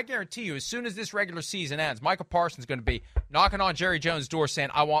long-term, because I guarantee you, as soon as this regular season ends, Micah Parsons is going to be knocking on Jerry Jones' door saying,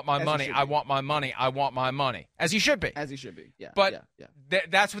 I want my money, I want my money, I want my money. As he should be. As he should be, yeah. But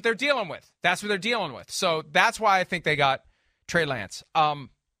that's what they're dealing with. That's what they're dealing with. So that's why I think they got Trey Lance.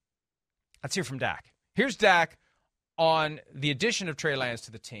 Let's hear from Dak. Here's Dak on the addition of Trey Lance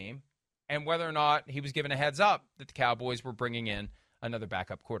to the team and whether or not he was given a heads up that the Cowboys were bringing in another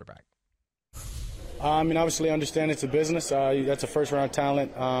backup quarterback. I mean, obviously, I understand it's a business. That's a first-round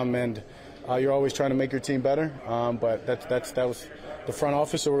talent, and you're always trying to make your team better. But that was the front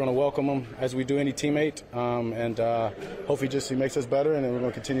office, so we're going to welcome him as we do any teammate, and hopefully he makes us better, and then we're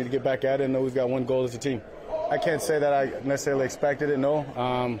going to continue to get back at it and know we've got one goal as a team. I can't say that I necessarily expected it, no.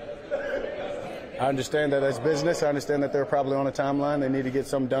 I understand that it's business. I understand that they're probably on a timeline. They need to get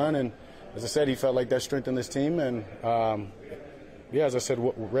something done, and as I said, he felt like that strengthened this team, and as I said,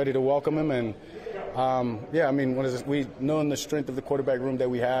 ready to welcome him, and I mean, we knowing the strength of the quarterback room that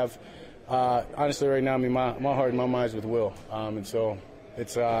we have, honestly right now, I mean, my heart and my mind is with Will. And so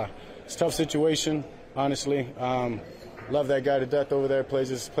it's a tough situation, honestly. Love that guy to death over there, plays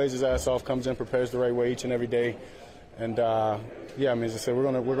his ass off, comes in, prepares the right way each and every day. And, I mean, as I said, we're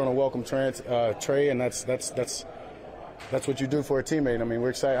gonna welcome Trey, and that's what you do for a teammate. I mean, we're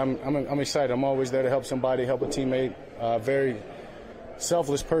excited. I'm excited. I'm always there to help somebody, help a teammate. Very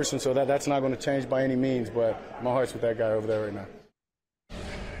selfless person, so that's not going to change by any means, but my heart's with that guy over there right now.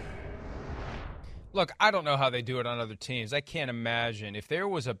 Look, I don't know how they do it on other teams. I can't imagine if there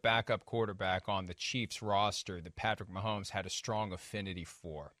was a backup quarterback on the Chiefs roster that Patrick Mahomes had a strong affinity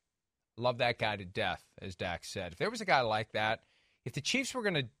for. Love that guy to death, as Dak said. If there was a guy like that, if the Chiefs were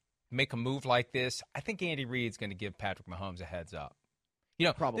going to make a move like this, I think Andy Reid's going to give Patrick Mahomes a heads up. You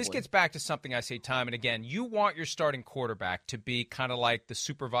know, Probably. This gets back to something I say time and again. You want your starting quarterback to be kind of like the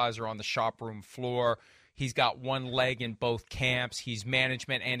supervisor on the shop room floor. He's got one leg in both camps. He's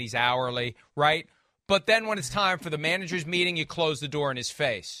management and he's hourly, right? But then when it's time for the manager's meeting, you close the door in his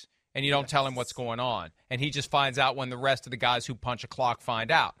face and you don't tell him what's going on. And he just finds out when the rest of the guys who punch a clock find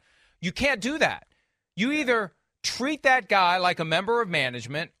out. You can't do that. You either treat that guy like a member of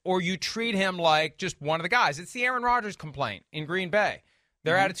management or you treat him like just one of the guys. It's the Aaron Rodgers complaint in Green Bay.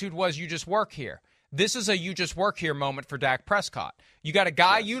 Their attitude was, you just work here. This is a you just work here moment for Dak Prescott. You got a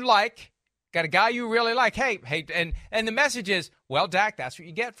guy you like, got a guy you really like. Hey, and the message is, well, Dak, that's what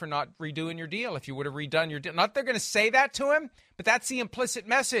you get for not redoing your deal. If you would have redone your deal. Not they're going to say that to him, but that's the implicit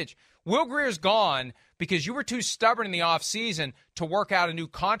message. Will Greer's gone because you were too stubborn in the offseason to work out a new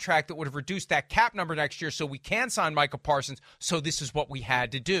contract that would have reduced that cap number next year so we can sign Micah Parsons. So this is what we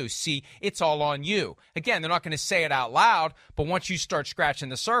had to do. See, it's all on you. Again, they're not going to say it out loud, but once you start scratching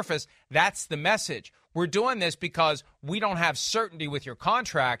the surface, that's the message. We're doing this because we don't have certainty with your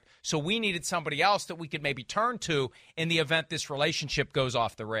contract, so we needed somebody else that we could maybe turn to in the event this relationship goes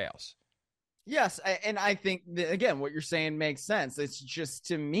off the rails. Yes, and I think, again, what you're saying makes sense. It's just,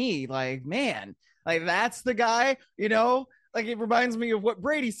 to me, like, man, like, that's the guy, like, it reminds me of what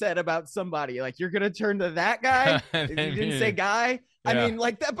Brady said about somebody. Like, you're going to turn to that guy? If you didn't say guy? Yeah. I mean,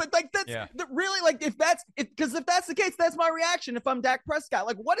 like that, but like, that's really, like, if that's the case, that's my reaction if I'm Dak Prescott.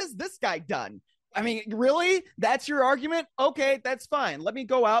 Like, what has this guy done? I mean, really? That's your argument? Okay, that's fine. Let me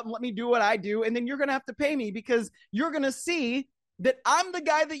go out and let me do what I do. And then you're going to have to pay me because you're going to see that I'm the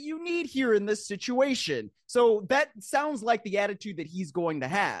guy that you need here in this situation. So that sounds like the attitude that he's going to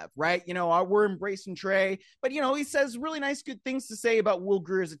have, right? We're embracing Trey, but he says really nice, good things to say about Will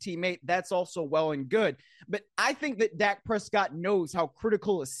Grier as a teammate. That's also well and good. But I think that Dak Prescott knows how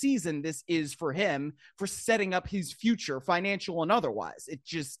critical a season this is for him for setting up his future, financial and otherwise.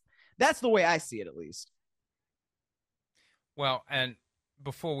 That's the way I see it, at least. Well, and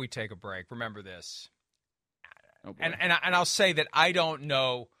before we take a break, remember this. Oh, and I'll say that I don't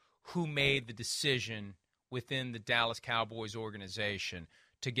know who made the decision within the Dallas Cowboys organization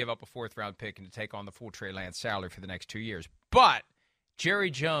to give up a fourth-round pick and to take on the full Trey Lance salary for the next 2 years. But Jerry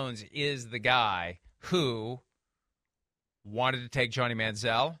Jones is the guy who wanted to take Johnny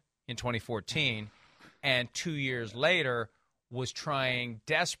Manziel in 2014, and 2 years later was trying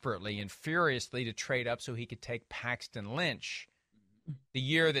desperately and furiously to trade up so he could take Paxton Lynch the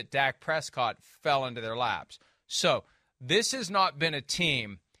year that Dak Prescott fell into their laps. So this has not been a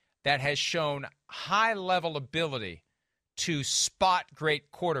team that has shown high-level ability to spot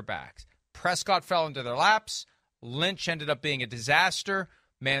great quarterbacks. Prescott fell into their laps. Lynch ended up being a disaster.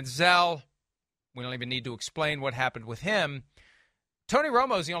 Manziel, we don't even need to explain what happened with him. Tony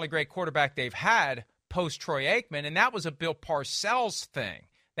Romo is the only great quarterback they've had post-Troy Aikman, and that was a Bill Parcells thing.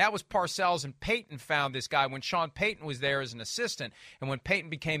 That was Parcells and Peyton found this guy when Sean Payton was there as an assistant. And when Peyton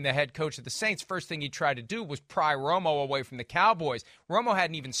became the head coach of the Saints, first thing he tried to do was pry Romo away from the Cowboys. Romo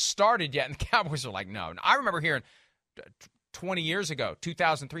hadn't even started yet, and the Cowboys were like, no. And I remember hearing 20 years ago,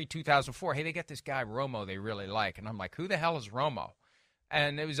 2003, 2004, hey, they got this guy Romo they really like. And I'm like, who the hell is Romo?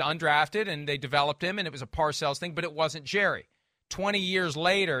 And it was undrafted, and they developed him, and it was a Parcells thing, but it wasn't Jerry. 20 years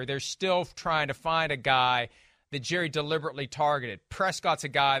later, they're still trying to find a guy that Jerry deliberately targeted. Prescott's a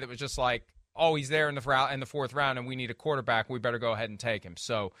guy that was just like, oh, he's there in the fourth round, and we need a quarterback. We better go ahead and take him.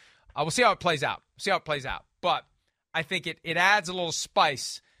 So we'll see how it plays out. But I think it adds a little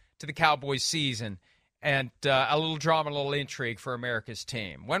spice to the Cowboys season and a little drama, a little intrigue for America's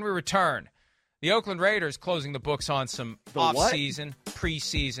team. When we return, the Oakland Raiders closing the books on some off-season,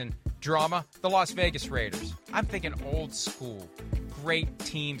 preseason drama. The Las Vegas Raiders. I'm thinking old school. Great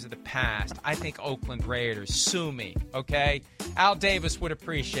teams of the past. I think Oakland Raiders. Sue me, okay? Al Davis would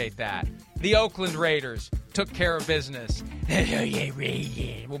appreciate that. The Oakland Raiders took care of business.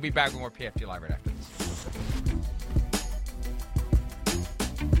 We'll be back with more PFT Live right after this.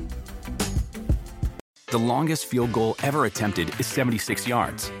 The longest field goal ever attempted is 76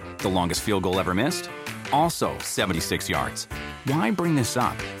 yards. The longest field goal ever missed? Also 76 yards. Why bring this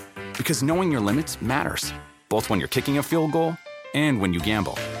up? Because knowing your limits matters, both when you're kicking a field goal and when you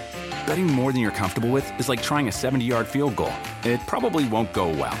gamble. Betting more than you're comfortable with is like trying a 70-yard field goal. It probably won't go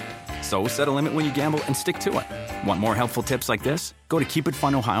well. So set a limit when you gamble and stick to it. Want more helpful tips like this? Go to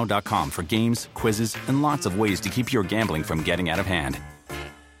keepitfunohio.com for games, quizzes, and lots of ways to keep your gambling from getting out of hand.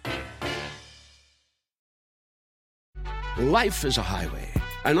 Life is a highway,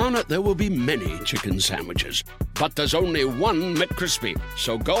 and on it there will be many chicken sandwiches. But there's only one McCrispy.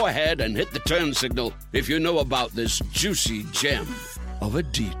 So go ahead and hit the turn signal if you know about this juicy gem of a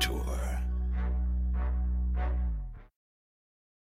detour.